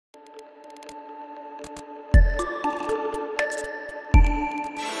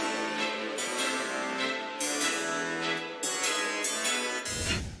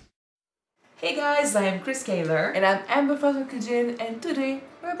guys, I am Chris Kaler. And I'm Amber from Kyuujin, and today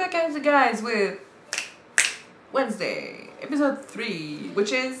we're back at you guys with Wednesday, episode 3,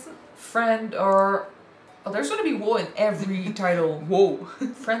 which is Friend or... Oh, there's gonna be woe in every title. Whoa.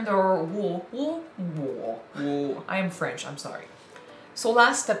 Friend or woe. Woe? Woe. Woe. I am French, I'm sorry. So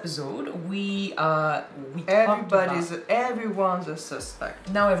last episode, we everyone's a suspect.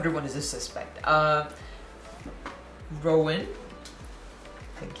 Now everyone is a suspect. Rowan.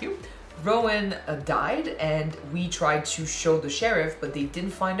 Thank you. Rowan died, and we tried to show the sheriff, but they didn't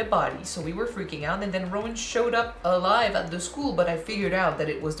find a body, so we were freaking out. And then Rowan showed up alive at the school, but I figured out that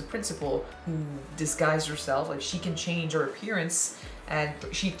it was the principal who disguised herself. Like, she can change her appearance, and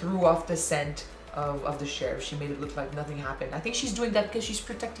she threw off the scent of the sheriff. She made it look like nothing happened. I think she's doing that because she's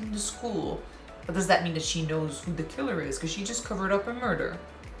protecting the school. But does that mean that she knows who the killer is? Because she just covered up a murder.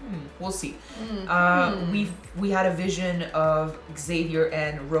 We'll see. We had a vision of Xavier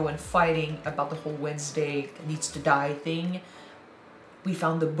and Rowan fighting about the whole Wednesday needs to die thing. We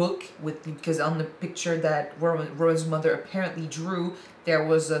found the book because on the picture that Rowan's mother apparently drew, there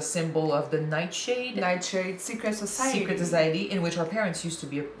was a symbol of the Nightshade. Nightshade Secret Society. Secret Society, in which our parents used to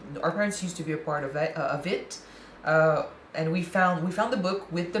be a part of it. And we found the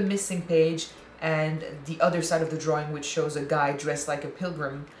book with the missing page and the other side of the drawing, which shows a guy dressed like a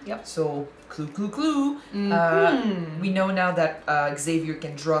pilgrim. Yep. So clue. We know now that Xavier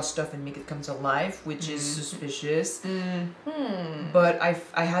can draw stuff and make it come to life, which is suspicious. But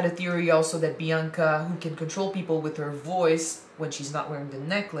I had a theory also that Bianca, who can control people with her voice when she's not wearing the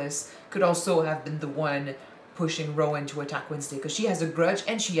necklace, could also have been the one pushing Rowan to attack Wednesday, because she has a grudge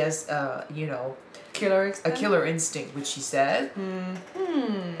and she has, a killer instinct, which she said.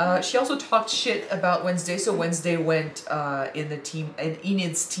 She also talked shit about Wednesday, so Wednesday went in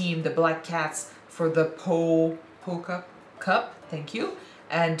Enid's team, the Black Cats, for the Po Cup. Thank you.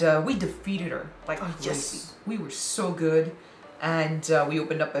 And we defeated her like crazy. Yes. We were so good. And we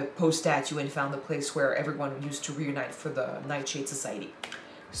opened up a Poe statue and found the place where everyone used to reunite for the Nightshade Society.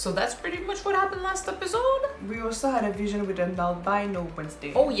 So that's pretty much what happened last episode. We also had a vision with an albino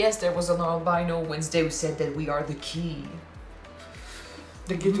Wednesday. Oh yes, there was an albino Wednesday who said that we are the key.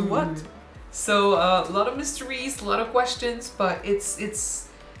 The key to what? So a lot of mysteries, a lot of questions, but it's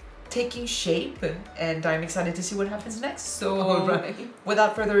taking shape, and I'm excited to see what happens next. So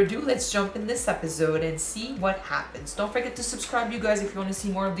without further ado, let's jump in this episode and see what happens. Don't forget to subscribe, you guys, if you want to see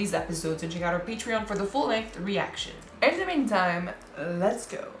more of these episodes, and check out our Patreon for the full-length reaction. In the meantime, let's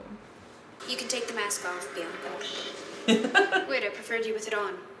go. You can take the mask off, Bianca. Wait, I preferred you with it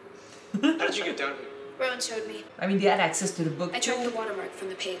on. How did you get down here? Rowan showed me. I mean, they had access to the book I too. tracked the watermark from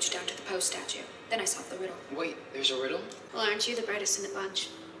the page down to the Poe statue. Then I solved the riddle. Wait, there's a riddle? Well, aren't you the brightest in the bunch?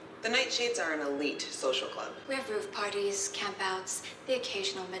 The Nightshades are an elite social club. We have roof parties, campouts, the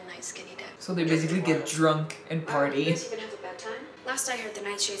occasional midnight skinny dip. So they basically get drunk and party. You guys even have a bedtime? Last I heard, the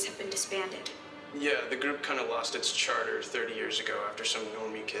Nightshades have been disbanded. Yeah, the group kind of lost its charter 30 years ago after some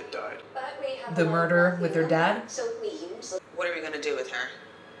normie kid died. But we have The murder with their dad? What are we gonna do with her?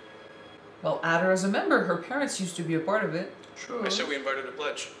 Well, add her as a member. Her parents used to be a part of it. True. I said we invited a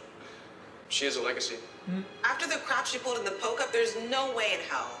pledge. She has a legacy. After the crap she pulled in the poke up, there's no way in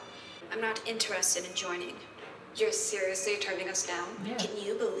hell. I'm not interested in joining. You're seriously turning us down? Yeah. Can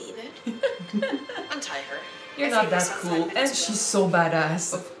you believe it? Untie her. You're I not figured that this out cool, 5 and minutes ago. she's so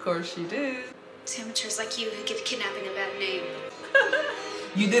badass. Of course she did. It's amateurs like you who give kidnapping a bad name.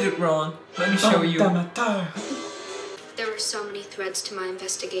 You did it wrong. Let me show you. There were so many threads to my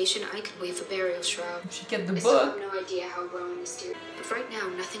investigation, I could weave a burial shroud. She kept the I still book. have no idea how Rowan is doing. But right now,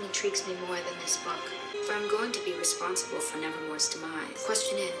 nothing intrigues me more than this book. If I'm going to be responsible for Nevermore's demise, the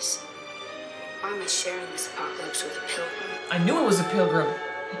question is, why am I sharing this apocalypse with a pilgrim? I knew it was a pilgrim.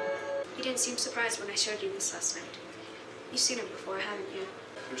 You didn't seem surprised when I showed you this last night. You've seen it before, haven't you?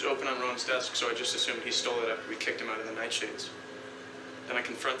 It was open on Ron's desk, so I just assumed he stole it after we kicked him out of the Nightshades. Then I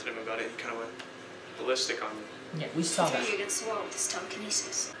confronted him about it, and he kind of went ballistic on me. Yeah, we saw Threw that. you against the wall with his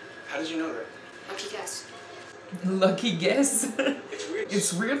telekinesis. How did you know that? Lucky guess. Lucky guess. It's weird.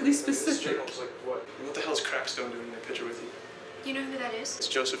 It's weirdly specific. I was like, what the hell's Crackstone doing in that picture with you? You know who that is? It's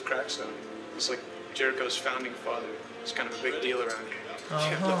Joseph Crackstone. He's like Jericho's founding father. He's kind of a big deal around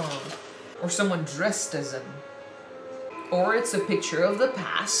here. Or someone dressed as him. Or it's a picture of the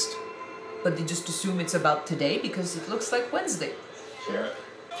past, but they just assume it's about today because it looks like Wednesday. Sure.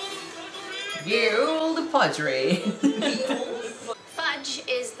 You old padre. Fudge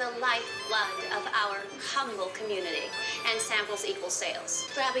is the lifeblood of our humble community, and samples equal sales.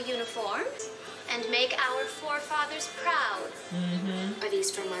 Grab a uniform and make our forefathers proud. Are these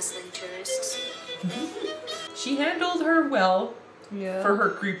for Muslim tourists? She handled her well Yeah. for her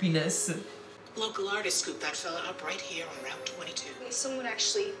creepiness. Local artist scooped that fella up right here on Route 22. Someone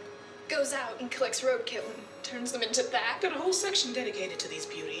actually goes out and collects roadkill and turns them into that. Got a whole section dedicated to these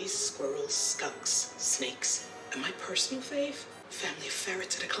beauties. Squirrels, skunks, snakes. And my personal fave, family of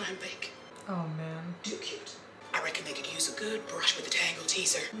ferrets at a clam bake. Oh man. Too cute. I reckon they could use a good brush with a tangle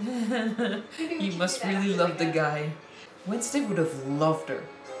teaser. You must really love the guy. Wednesday would have loved her.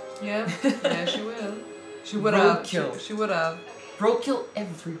 Yeah, yeah, she will. She would have. Roadkill. She would have. Roadkill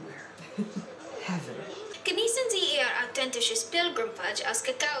everywhere. Heaven. Genießen Sie Ihr authentisches Pilgrimfudge aus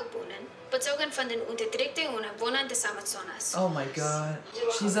Kakaobohnen, bezogen von den unterdrückten und Bewohnern des Amazonas. Oh my god.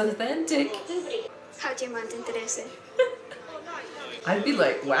 She's authentic. Hat jemand Interesse? I'd be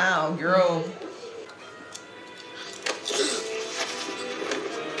like, wow, girl.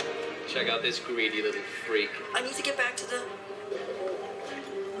 Check out this greedy little freak. I need to get back to the...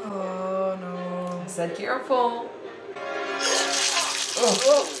 Oh no. I said careful.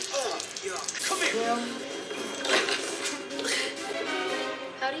 Come here.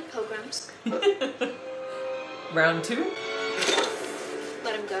 Howdy, pilgrims. Round 2?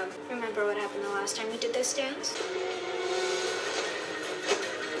 Let him go. Remember what happened the last time we did this dance?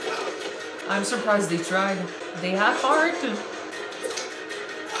 I'm surprised they tried. They have heart.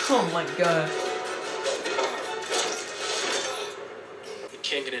 Oh my god. We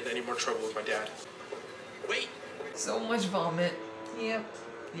can't get into any more trouble with my dad. Wait. So much vomit. Yep.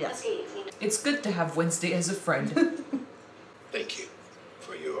 Yeah. It's good to have Wednesday as a friend. Thank you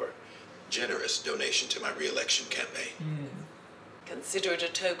for your generous donation to my re-election campaign. Consider it a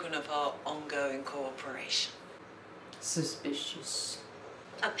token of our ongoing cooperation. Suspicious.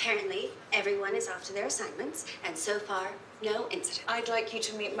 Apparently, everyone is off to their assignments, and so far, no incident. I'd like you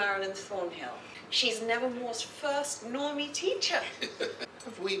to meet Marilyn Thornhill. She's Nevermore's first normie teacher.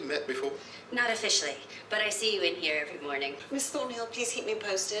 Have we met before? Not officially, but I see you in here every morning. Miss Thornhill, please keep me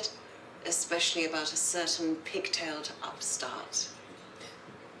posted. Especially about a certain pigtailed upstart.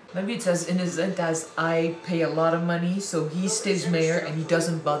 Maybe it's as innocent as I pay a lot of money, so he stays mayor and he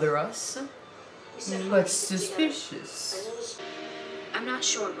doesn't bother us. But suspicious. I'm not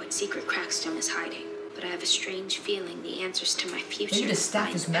sure what secret Crackstone is hiding, but I have a strange feeling the answers to my future. Maybe the staff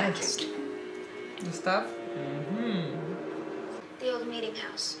lie is in the magic. past. The stuff? The old meeting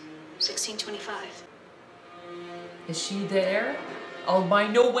house, 1625. Is she there?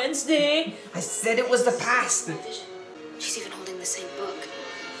 Albino Wednesday! I said it was the past! She's even holding the same book.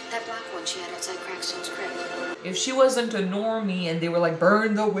 That black one she had outside Crackstone's crib. If she wasn't a normie and they were like,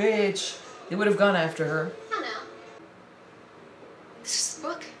 burn the witch, they would have gone after her. Oh no. This is the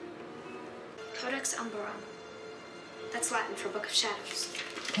book. Codex Umberum. That's Latin for Book of Shadows.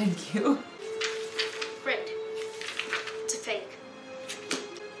 Thank you. Read. It's a fake.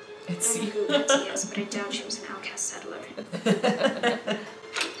 I Let's don't know see. who Betsy is, but I doubt she was an outcast settler.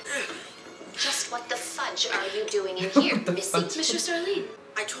 Just what the fudge are you doing in here, Missy? Mistress Arlene.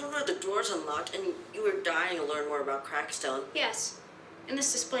 I told her the door's unlocked and you were dying to learn more about Crackstone. Yes. And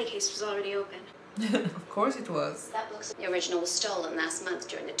this display case was already open. Of course it was. That book's the original was stolen last month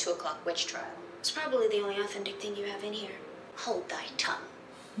during the 2 o'clock witch trial. It's probably the only authentic thing you have in here. Hold thy tongue.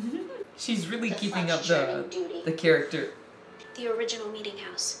 She's really The keeping fudge up churning duty. the character. The original meeting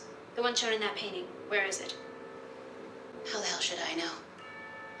house. The one shown in that painting. Where is it? How the hell should I know?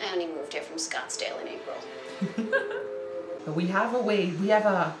 I only moved here from Scottsdale in April. But we have a way, we have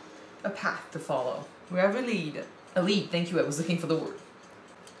a path to follow. We have a lead. A lead, thank you, I was looking for the word.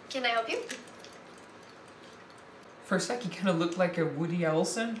 Can I help you? For a sec, you kind of look like a Woody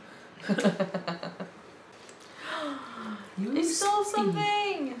Harrelson. You He stole stink.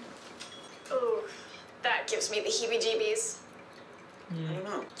 something! Oh, that gives me the heebie-jeebies. I don't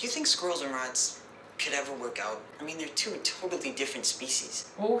know. Do you think squirrels and rats could ever work out? I mean, they're two totally different species.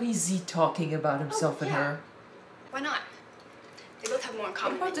 Oh, is he talking about himself and yeah. her? Why not? They both have more in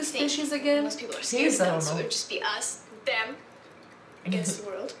common What about than the you think. species again? Most people are scared His, of I them, don't so know. it would just be us, them, against the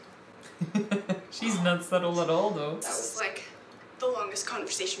world. She's not subtle at all, though. This is like the longest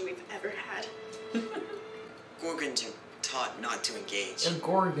conversation we've ever had. Gorgons are taught not to engage. A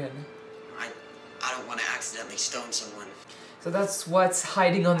Gorgon. I don't want to accidentally stone someone. So that's what's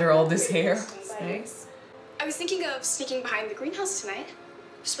hiding under all this hair. Snakes? I was thinking of sneaking behind the greenhouse tonight.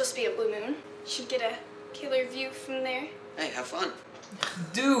 There's supposed to be a blue moon. Should get a killer view from there. Hey, have fun.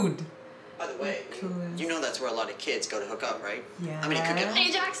 Dude. By the way, you know that's where a lot of kids go to hook up, right? Yeah. I mean, it could get...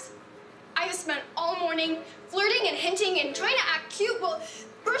 Hey, Jax. I have spent all morning flirting and hinting and trying to act cute while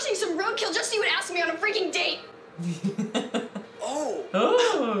brushing some roadkill just so you would ask me on a freaking date. Oh!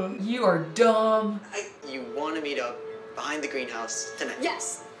 Oh, you are dumb. You want to meet up behind the greenhouse tonight?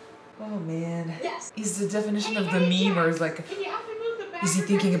 Yes. Oh man. Yes. He's the definition of the meme, or is like, If you have to move the Is he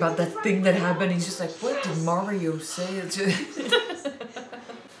thinking about that thing that happened? He's just like, what did Mario say? It's just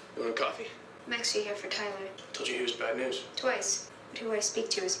You want a coffee? I'm actually here for Tyler. Told you he was bad news. Twice. But who I speak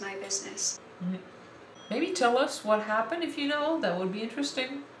to is my business. Maybe tell us what happened if you know. That would be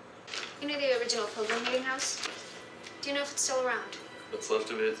interesting. You know the original Pilgrim meeting house? Do you know if it's still around? What's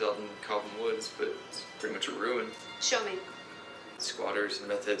left of it is out in Cobham Woods, but it's pretty much a ruin. Show me. Squatters and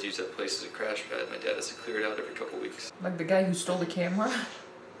meth heads use that place as a crash pad. My dad has to clear it out every couple weeks. Like the guy who stole the camera.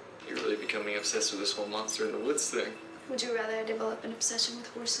 You're really becoming obsessed with this whole monster in the woods thing. Would you rather I develop an obsession with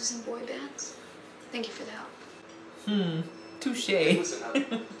horses and boy bands? Thank you for the help. Touche. Listen,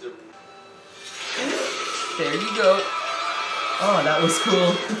 There you go. Oh, that was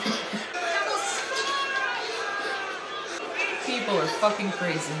cool. People are fucking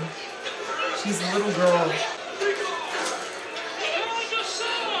crazy. She's a little girl.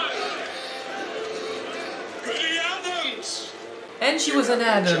 And she was an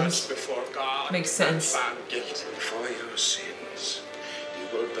Adams. Makes sense. For your sins, you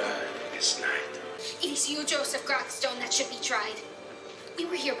will burn this night. It is you, Joseph Crackstone, that should be tried. We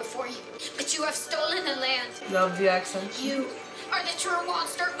were here before you, but you have stolen the land. Love the accent. You are the true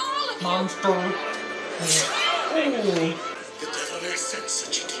monster, all of you. Monster. Yeah. Ooh. The devil has sent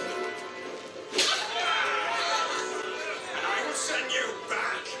such a king. And I will send you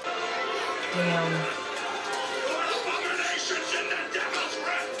back. Damn. Abominations in the devil's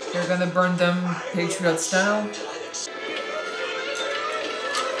wrath. They're gonna burn them Patriot style.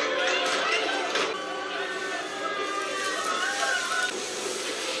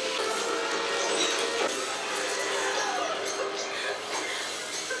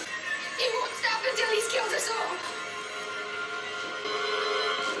 He won't stop until he's killed us all.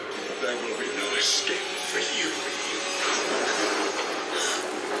 There will be no escape for you.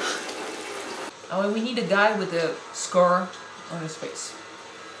 Oh, and we need a guy with a scar on his face.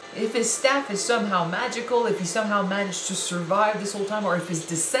 If his staff is somehow magical, if he somehow managed to survive this whole time, or if his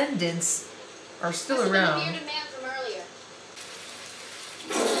descendants are still around. The bearded man from earlier.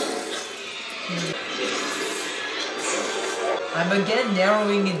 I'm again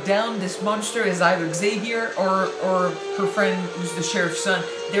narrowing it down. This monster is either Xavier or her friend who's the sheriff's son.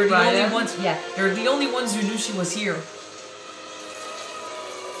 They're the only ones. Yeah, they're the only ones who knew she was here.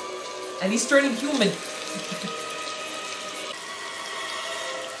 And he's turning human.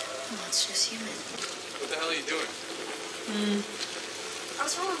 Monster's human. What the hell are you doing? I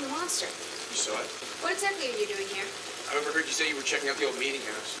was following the monster. You saw it? What exactly are you doing here? I overheard you say you were checking out the old meeting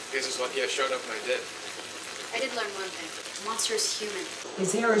house. Guess it's lucky I showed up when I did. I did learn one thing. The monster is human.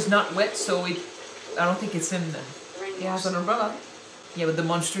 His hair is not wet, so I don't think it's him then. He has an umbrella. Yeah, but the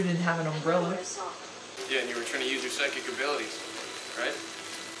monster didn't have an umbrella. Yeah, and you were trying to use your psychic abilities, right?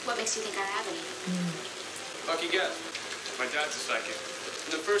 What makes you think I have any? Lucky guess. My dad's a psychic.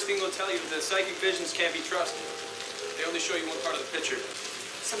 And the first thing they'll tell you is that psychic visions can't be trusted. They only show you one part of the picture.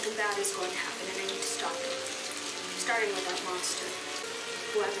 Something bad is going to happen and I need to stop it. Starting with that monster.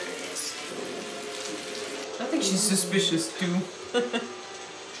 Whoever it is. I think she's suspicious too.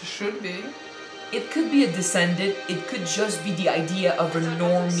 She should be. It could be a descendant. It could just be the idea of a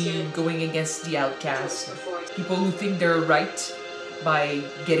normie going against the outcasts. People who think they're right by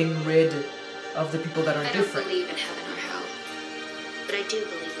getting rid of the people that are different. I don't believe in heaven or hell. But I do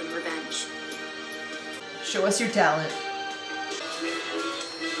believe in revenge. Show us your talent.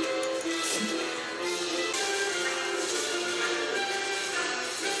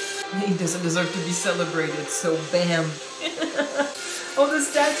 He doesn't deserve to be celebrated, so bam. Oh, the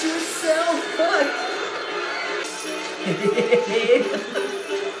statue itself, fuck!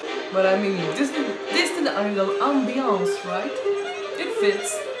 But I mean, distant idol ambiance, right? It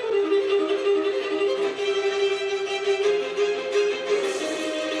fits.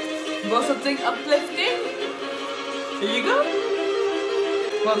 You want something uplifting? Here you go.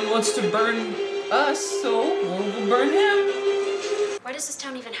 Well, he wants to burn us, so we'll burn him. Why does this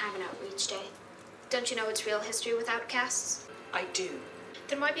town even have an outreach day? Don't you know its real history with outcasts? I do.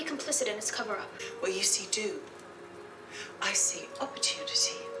 Then why be complicit in its cover-up? Well, you see, I see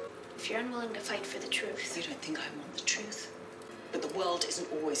opportunity. If you're unwilling to fight for the truth. You don't think I want the truth? But the world isn't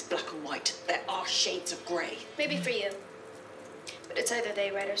always black and white. There are shades of grey. Maybe for you. But it's either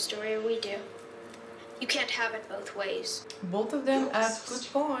they write our story or we do. You can't have it both ways. Both of them have good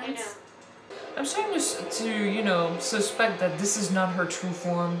points. I know. I'm starting to, you know, suspect that this is not her true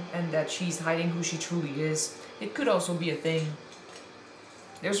form and that she's hiding who she truly is. It could also be a thing.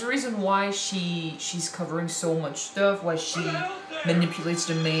 There's a reason why she's covering so much stuff, why she manipulates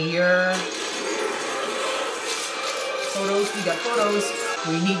the mayor. Photos, we got photos.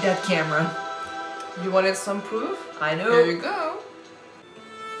 We need that camera. You wanted some proof? I know. There you go.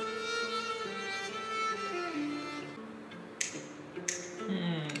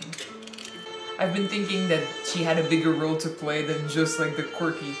 I've been thinking that she had a bigger role to play than just like the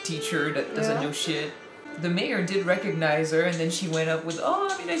quirky teacher that doesn't know shit. The mayor did recognize her, and then she went up with, "Oh,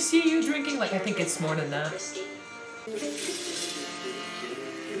 I mean, I see you drinking." Like, I think it's more than that.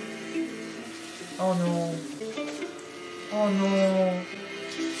 Oh no. Oh no.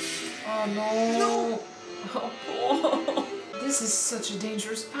 Oh no. Oh, this is such a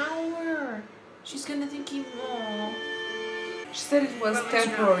dangerous power. She's gonna think he wrong. She said it was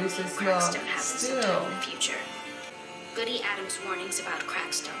temporary, so it's not. Crackstone happens sometime in the future. Goody Adams' warnings about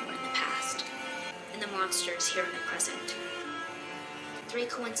Crackstone were in the past, and the monsters here in the present. 3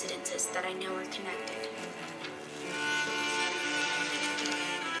 coincidences that I know are connected.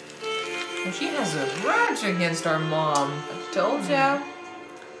 Well, she has a grudge against our mom. I told ya.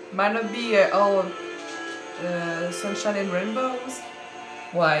 Might not be all sunshine and rainbows.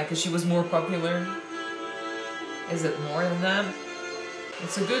 Why? Because she was more popular? Is it more than that?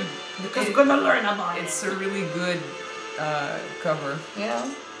 It's a good... Because we're gonna learn about it. It's a really good cover. Yeah.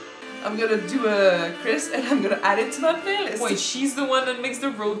 I'm gonna do a Chris and I'm gonna add it to my playlist. Wait, she's the one that makes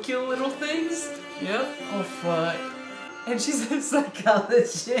the roadkill little things? Yep. Oh, fuck. And she's a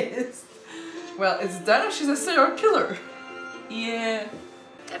psychologist. Well, it's that or she's a serial killer. Yeah.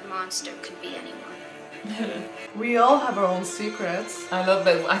 That monster could be anyone. We all have our own secrets. I love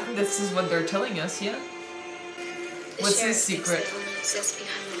that. I think this is what they're telling us, yeah? The What's sheriff his thinks secret? they only exist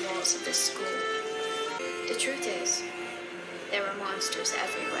behind the walls of this school. The truth is, there are monsters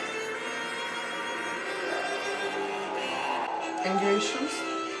everywhere. Anger issues?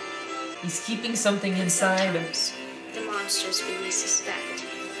 He's keeping something inside. Sometimes, the monsters we least suspect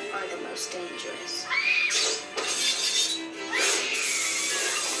are the most dangerous.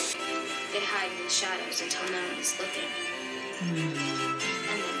 They hide in the shadows until no one is looking.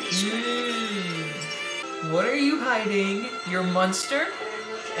 And then they strike. What are you hiding? Your monster?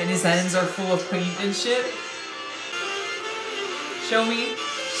 And his hands are full of paint and shit? Show me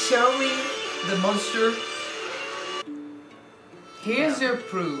the monster. Here's your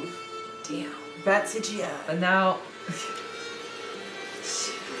proof. Damn. Bad CGI. But now...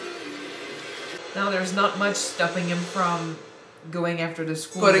 now there's not much stopping him from going after the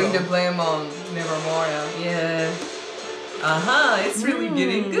school. Putting though. the blame on Nevermore. Yeah. It's really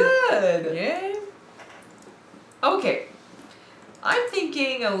getting good. Yeah. Okay. I'm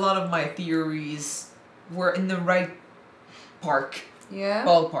thinking a lot of my theories were in the right park. Yeah.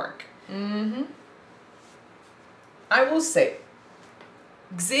 Ballpark. Mm-hmm. I will say,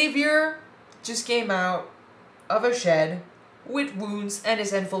 Xavier just came out of a shed with wounds and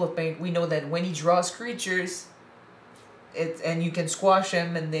his hand full of paint. We know that when he draws creatures, and you can squash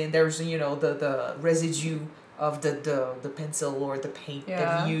him, and then there's, you know, the residue of the pencil or the paint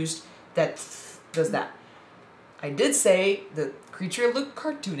that he used that does that. I did say the creature looked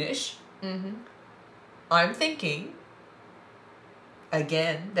cartoonish. Mm-hmm. I'm thinking,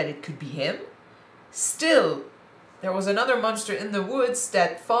 again, that it could be him. Still, there was another monster in the woods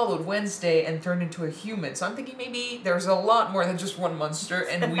that followed Wednesday and turned into a human. So I'm thinking maybe there's a lot more than just one monster,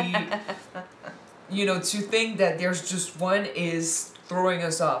 and we, you know, to think that there's just one is throwing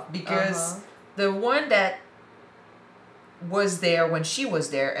us off. Because the one that was there when she was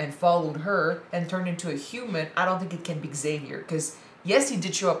there and followed her and turned into a human, I don't think it can be Xavier. Because, yes, he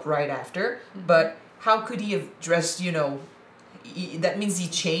did show up right after, but how could he have dressed, you know, that means he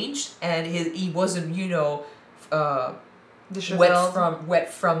changed and he wasn't, you know,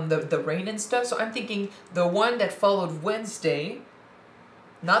 wet from the rain and stuff. So I'm thinking the one that followed Wednesday,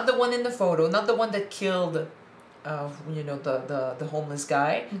 not the one in the photo, not the one that killed, you know, the homeless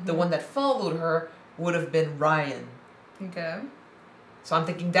guy. The one that followed her would have been Ryan. Okay. So I'm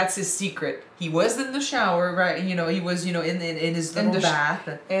thinking that's his secret. He was in the shower, right? You know, he was, you know, in his little bath.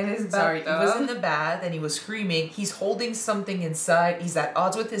 In his bath. Sorry, he was in the bath and he was screaming. He's holding something inside. He's at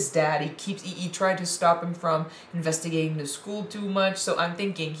odds with his dad. He tried to stop him from investigating the school too much. So I'm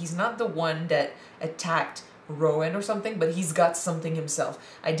thinking he's not the one that attacked Rowan or something, but he's got something himself.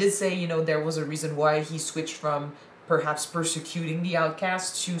 I did say, you know, there was a reason why he switched from perhaps persecuting the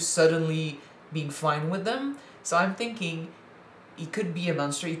outcasts to suddenly being fine with them. So I'm thinking he could be a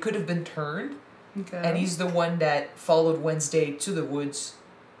monster. He could have been turned. Okay. And he's the one that followed Wednesday to the woods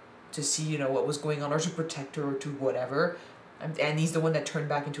to see, you know, what was going on, or to protect her, or to whatever. And he's the one that turned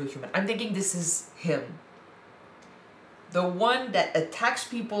back into a human. I'm thinking this is him. The one that attacks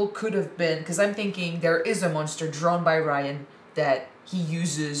people could have been, because I'm thinking there is a monster drawn by Ryan that he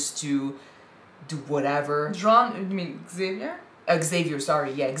uses to do whatever. Drawn, you mean Xavier? Xavier,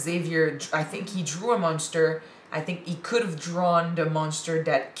 sorry. Yeah, Xavier, I think he drew a monster. I think he could have drawn the monster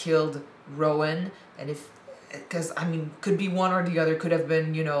that killed Rowan. And if because I mean, could be one or the other. Could have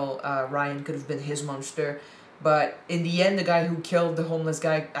been, you know, Ryan could have been his monster, but in the end, the guy who killed the homeless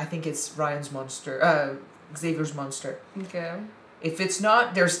guy, I think it's Ryan's monster, Xavier's monster. Okay. If it's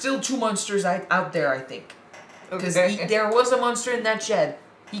not, there's still two monsters out there, I think, because Okay. there was a monster in that shed.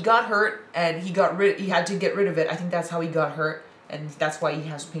 He got hurt, and he had to get rid of it. I think that's how he got hurt, and that's why he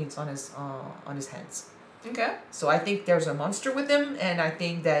has paints on his hands. Okay. So I think there's a monster with him, and I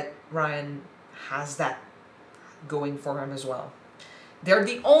think that Ryan has that going for him as well. They're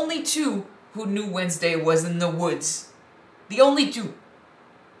the only two who knew Wednesday was in the woods. The only two.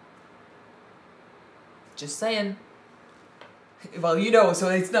 Just saying. Well, you know, so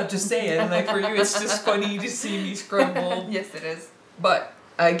it's not just saying. Like, for you, it's just funny to see me scramble. Yes, it is. But,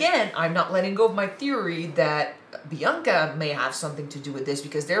 again, I'm not letting go of my theory that Bianca may have something to do with this,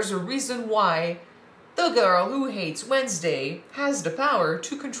 because there's a reason why the girl who hates Wednesday has the power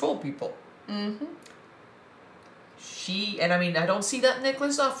to control people. Mm-hmm. And I mean, I don't see that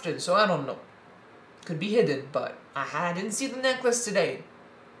necklace often, so I don't know. Could be hidden, but I didn't see the necklace today.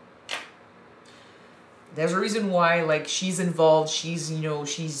 There's a reason why, like, she's involved, she's, you know,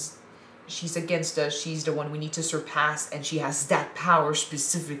 she's against us, she's the one we need to surpass, and she has that power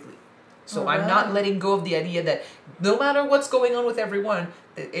specifically. So I'm not letting go of the idea that no matter what's going on with everyone,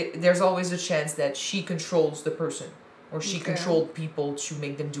 there's always a chance that she controls the person, or she controlled people to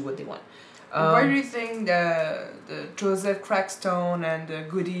make them do what they want. Where do you think the Joseph Crackstone and the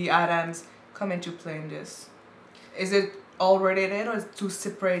Goody Adams come into play in this? Is it all related, or is it two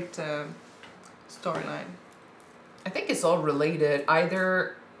separate storyline? I think it's all related.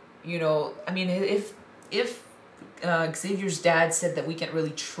 Either, you know, I mean, if Xavier's dad said that we can't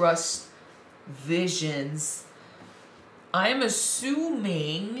really trust visions, I'm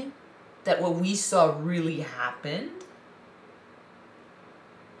assuming that what we saw really happened.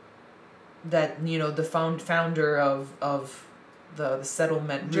 That, you know, the founder of the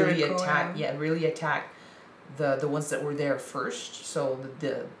settlement really Jericho, really attacked the ones that were there first. So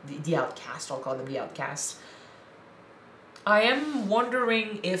the outcasts, I'll call them the outcasts. I am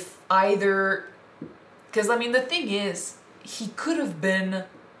wondering if either, because I mean, the thing is, he could have been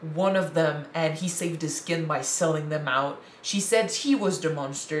one of them and he saved his skin by selling them out. She said he was the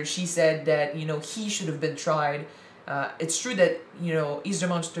monster. She said that, you know, he should have been tried. It's true that, you know, he's the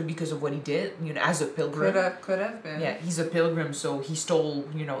monster because of what he did, you know, as a pilgrim. Could have been. Yeah, he's a pilgrim, so he stole,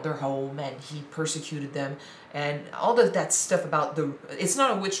 you know, their home and he persecuted them. And all of that stuff about it's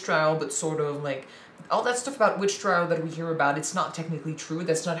not a witch trial, but sort of like, all that stuff about witch trial that we hear about, it's not technically true.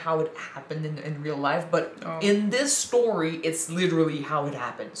 That's not how it happened in real life. But in this story, it's literally how it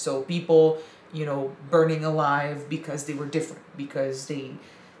happened. So people, you know, burning alive because they were different, because they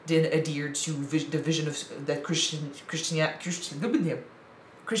didn't adhere to the vision of that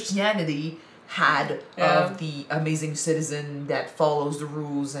Christianity had of the amazing citizen that follows the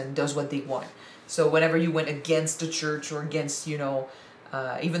rules and does what they want. So whenever you went against the church or against, you know,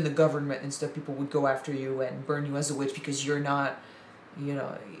 even the government and stuff, people would go after you and burn you as a witch because you're not, you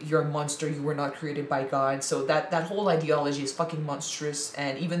know, you're a monster, you were not created by God. So that whole ideology is fucking monstrous.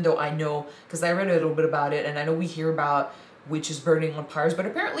 And even though I know, because I read a little bit about it, and I know we hear about witches burning on pyres, but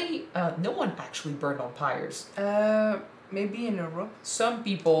apparently no one actually burned on pyres. Maybe in Europe. Some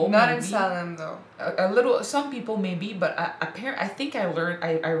people. Not maybe, in Salem though. A little. Some people maybe, but I think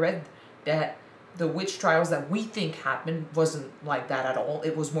I read that the witch trials that we think happened wasn't like that at all.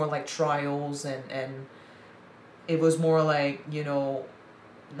 It was more like trials and it was more like, you know,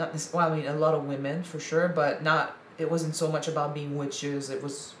 not this. Well, I mean, a lot of women for sure, but not. It wasn't so much about being witches. It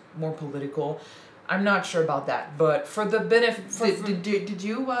was more political. I'm not sure about that, but for the benefit... Did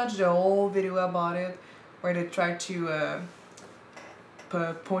you watch the whole video about it, where they tried to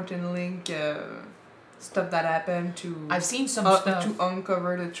point and link stuff that happened to... I've seen some stuff. To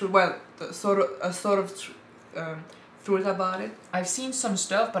uncover the truth, well, sort of truth about it. I've seen some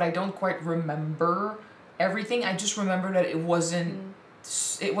stuff, but I don't quite remember everything. I just remember that it wasn't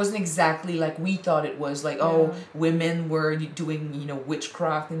exactly like we thought it was, like, oh, women were doing, you know,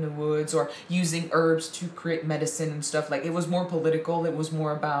 witchcraft in the woods or using herbs to create medicine and stuff. Like, it was more political. It was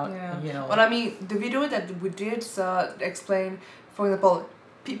more about, you know. Well, I mean, the video that we did explain, for example,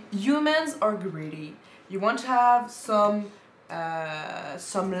 humans are greedy. You want to have some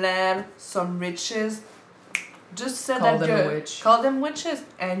land, some riches. Just say Call them a witch. Call them witches,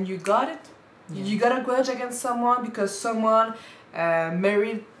 and you got it. Yeah. You got a grudge against someone because someone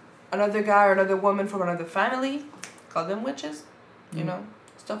married another guy or another woman from another family. Call them witches. You know,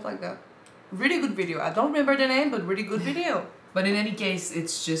 stuff like that. Really good video. I don't remember the name, but really good video. But in any case,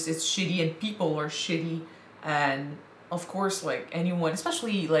 it's shitty, and people are shitty, and of course, like, anyone,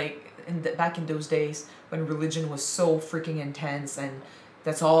 especially like back in those days when religion was so freaking intense and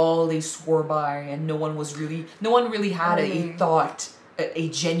that's all they swore by, and no one really had a thought, a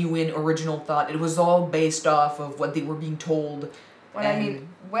genuine original thought. It was all based off of what they were being told. Well, I mean,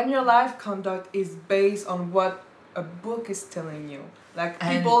 when your life conduct is based on what a book is telling you, like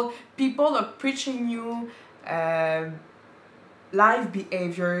people are preaching you life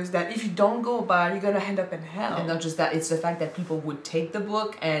behaviors that if you don't go by, you're gonna end up in hell. And not just that, it's the fact that people would take the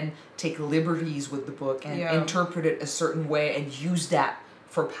book and take liberties with the book and interpret it a certain way and use that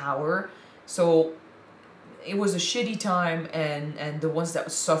for power. So it was a shitty time, and the ones that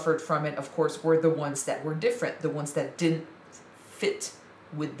suffered from it, of course, were the ones that were different, the ones that didn't fit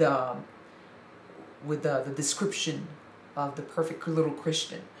with the description of the perfect little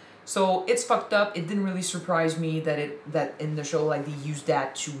Christian. So it's fucked up. It didn't really surprise me that in the show, like, they used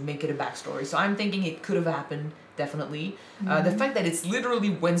that to make it a backstory. So I'm thinking it could have happened, definitely. The fact that it's literally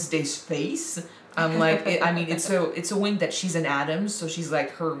Wednesday's face, I'm like, it's a wink that she's an Addams, so she's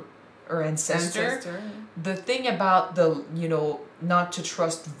like her ancestor. The thing about the, not to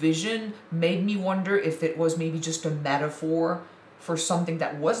trust vision made me wonder if it was maybe just a metaphor for something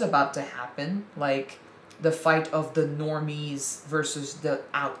that was about to happen, like the fight of the normies versus the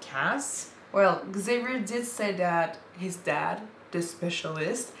outcasts. Well, Xavier did say that his dad, the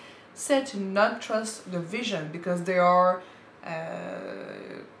specialist, said to not trust the vision because they are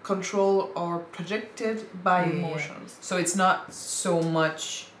controlled or projected by emotions. So it's not so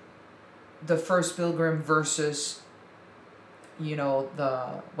much the first pilgrim versus,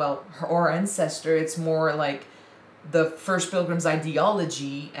 her ancestor. It's more like the first pilgrim's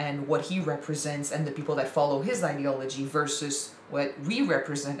ideology and what he represents and the people that follow his ideology versus what we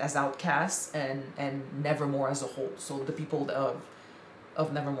represent as outcasts and Nevermore as a whole. So the people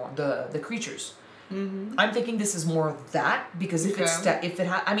of Nevermore, the creatures. I'm thinking this is more of that, because even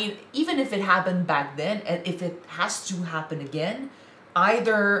if it happened back then, and if it has to happen again,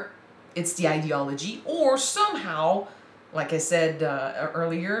 either it's the ideology or somehow, like I said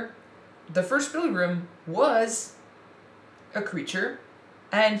earlier, the first pilgrim was a creature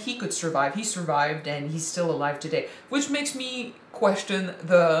and he could survive. He survived and he's still alive today, which makes me question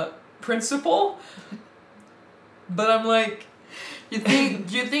the principle. But I'm like, do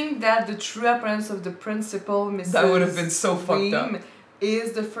you think that the true appearance of the principal, Mrs. That would have been so fucked up.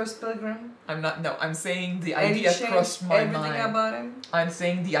 Is the first pilgrim? I'm saying the idea crossed my mind. Everything about him? I'm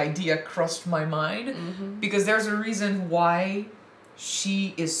saying the idea crossed my mind because there's a reason why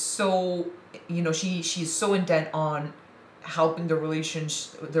she is so, she's so intent on helping the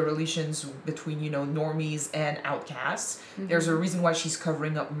relations between, normies and outcasts. There's a reason why she's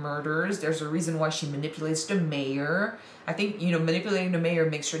covering up murders. There's a reason why she manipulates the mayor. I think, manipulating the mayor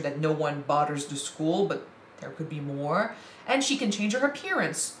makes sure that no one bothers the school, but there could be more. And she can change her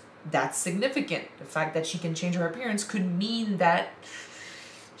appearance. That's significant. The fact that she can change her appearance could mean that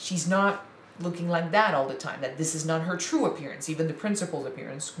she's not looking like that all the time, that this is not her true appearance, even the principal's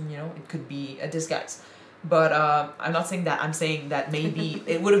appearance, it could be a disguise. But I'm not saying that. I'm saying that maybe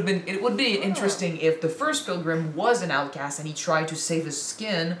it would be interesting if the first pilgrim was an outcast and he tried to save his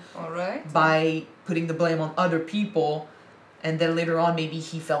skin by putting the blame on other people, and then later on maybe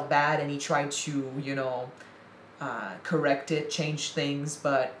he felt bad and he tried to, correct it, change things,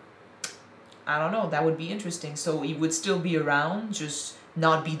 but I don't know, that would be interesting. So he would still be around, just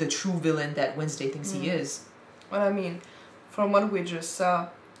not be the true villain that Wednesday thinks he is. Well, I mean, from what we just saw,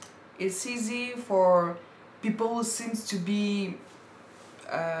 it's easy for people who seems to be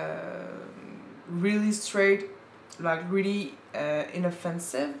really straight, like really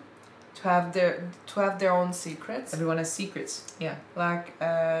inoffensive, to have their own secrets. Everyone has secrets, yeah. Like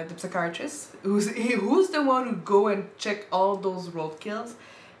the psychiatrist, who's the one who go and check all those roadkills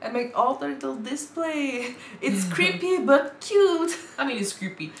and make all their little display. It's creepy but cute. I mean, it's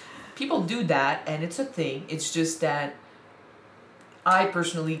creepy. People do that, and it's a thing. It's just that I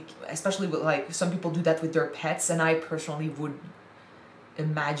personally, especially with, like, some people do that with their pets, and I personally would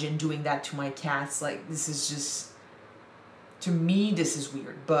imagine doing that to my cats. Like, this is just, to me, this is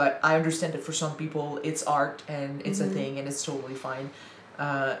weird. But I understand that for some people, it's art, and it's a thing, and it's totally fine.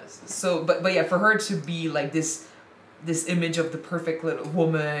 But yeah, for her to be like this image of the perfect little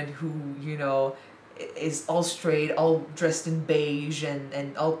woman who, is all straight, all dressed in beige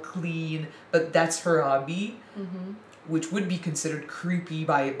and all clean, but that's her hobby, which would be considered creepy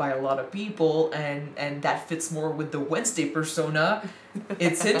by a lot of people, and that fits more with the Wednesday persona.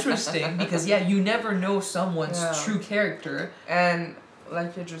 It's interesting because, yeah, you never know someone's true character. And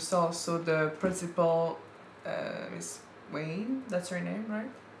like you just saw, so the principal, Miss Wayne, that's her name, right?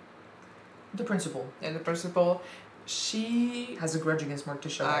 The principal. Yeah, the principal she has a grudge against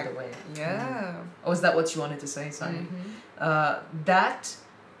Morticia, by the way. Yeah. Oh, is that what you wanted to say? Sorry. That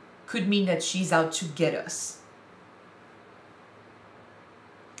could mean that she's out to get us.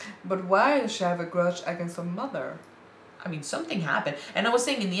 But why does she have a grudge against her mother? I mean, something happened. And I was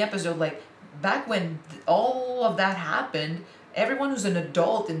saying in the episode, like, back when all of that happened, everyone who's an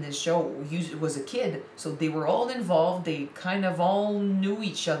adult in this show was a kid. So they were all involved. They kind of all knew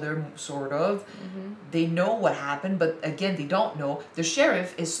each other, sort of. They know what happened, but again, they don't know. The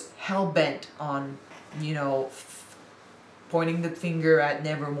sheriff is hell-bent on, you know, pointing the finger at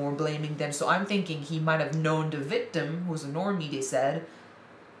Nevermore, blaming them. So I'm thinking he might have known the victim, who was a normie, they said,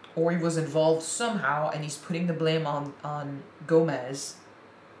 or he was involved somehow, and he's putting the blame on Gomez.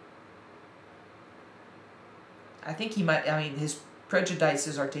 I think he might, I mean, his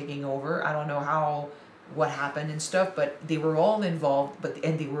prejudices are taking over. I don't know what happened and stuff, but they were all involved,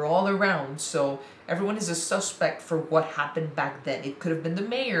 and they were all around, so everyone is a suspect for what happened back then. It could have been the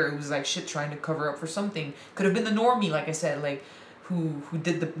mayor who was like shit trying to cover up for something. Could have been the normie, like I said, like who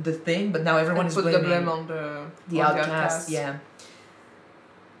did the thing, but now everyone is blaming the blame on the outcasts. Yeah.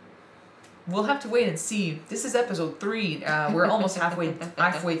 We'll have to wait and see. This is episode 3. We're almost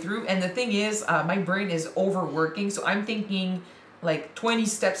halfway through, and the thing is, my brain is overworking, so I'm thinking like 20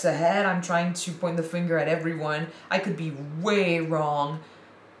 steps ahead. I'm trying to point the finger at everyone. I could be way wrong,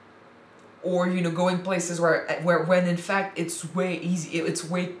 or you know, going places where when in fact it's way easy. It's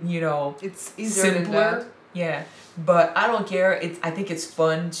way, you know, it's easier simpler. than that. Yeah, but I don't care. I think it's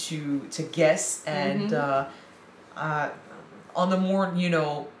fun to guess, and on the more, you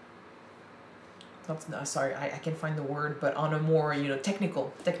know. Sorry, I can't find the word, but on a more, you know,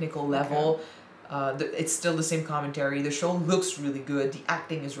 technical level, it's still the same commentary. The show looks really good, the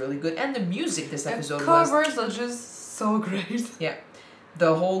acting is really good, and the music this episode the covers are just so great. Yeah,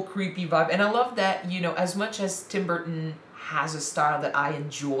 the whole creepy vibe, and I love that, you know, as much as Tim Burton has a style that I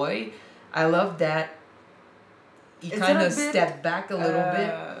enjoy, I love that he kind of stepped back a little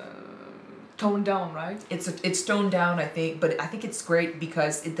bit. Toned down, right? It's toned down, I think, but I think it's great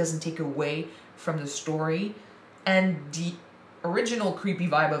because it doesn't take away from the story and the original creepy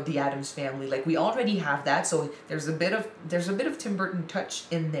vibe of the Addams Family. Like, we already have that, so there's a bit of Tim Burton touch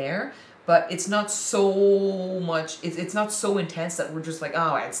in there, but it's not so much. It's not so intense that we're just like,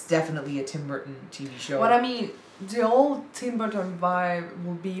 oh, it's definitely a Tim Burton TV show. What I mean, the old Tim Burton vibe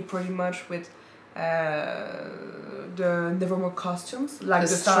will be pretty much with the Nevermore costumes, like the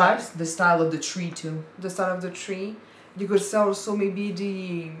stripes, the style of the tree too. The style of the tree. You could say also maybe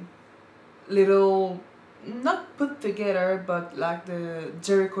the little, not put together, but like the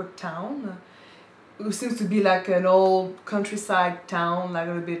Jericho town, it seems to be like an old countryside town, like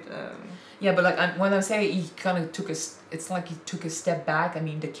a little bit. Yeah, but like when I say he kind of it's like he took a step back. I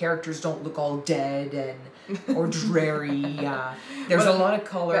mean, the characters don't look all dead or dreary. There's a lot of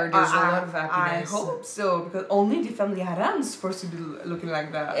color. There's a lot of happiness. I hope so, because only the family Addams is supposed to be looking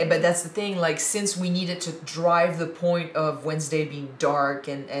like that. Yeah, but that's the thing. Like, since we needed to drive the point of Wednesday being dark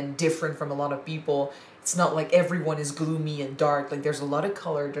and different from a lot of people, it's not like everyone is gloomy and dark. Like, there's a lot of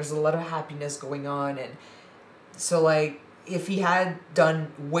color. There's a lot of happiness going on, and so like, if he had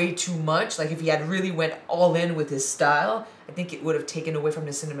done way too much, like if he had really went all in with his style, I think it would have taken away from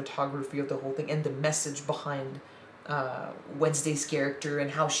the cinematography of the whole thing and the message behind Wednesday's character and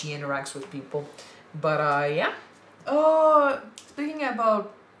how she interacts with people. But yeah. Oh, speaking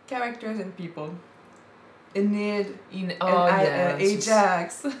about characters and people, Enid and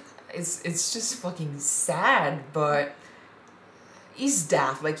Ajax. It's just fucking sad, but he's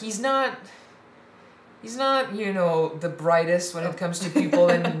daft. Like, he's not, you know, the brightest when it comes to people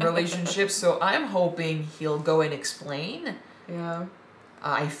and relationships, so I'm hoping he'll go and explain. Yeah.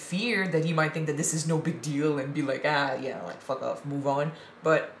 I fear that he might think that this is no big deal and be like, yeah, like, fuck off, move on.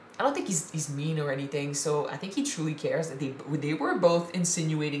 But I don't think he's mean or anything, so I think he truly cares. That they were both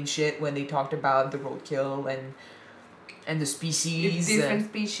insinuating shit when they talked about the roadkill and the species. If different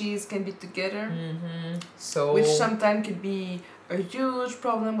species can be together. So, which sometimes could be a huge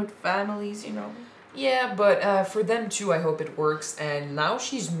problem with families, you know. Yeah, but for them too, I hope it works. And now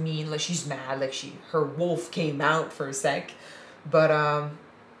she's mean, like she's mad, like her wolf came out for a sec. But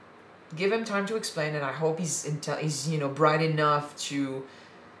give him time to explain, and I hope he's you know, bright enough to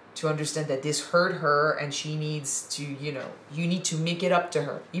understand that this hurt her, and she needs to, you know, you need to make it up to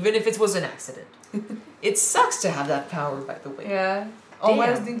her, even if it was an accident. It sucks to have that power, by the way. Yeah.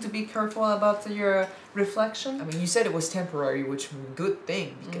 Always need to be careful about your reflection. I mean, you said it was temporary, which is a good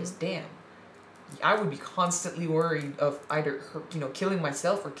thing, because damn. I would be constantly worried of either her, you know, killing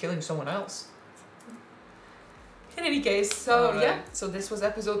myself or killing someone else. In any case, so yeah, so this was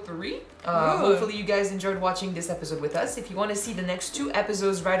episode 3. Hopefully you guys enjoyed watching this episode with us. If you want to see the next 2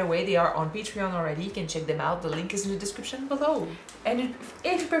 episodes right away, they are on Patreon already. You can check them out. The link is in the description below. And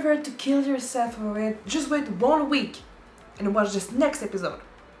if you prefer to kill yourself for it, just wait 1 week and watch this next episode.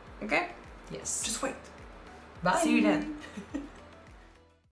 Okay? Yes. Just wait. Bye. See you then.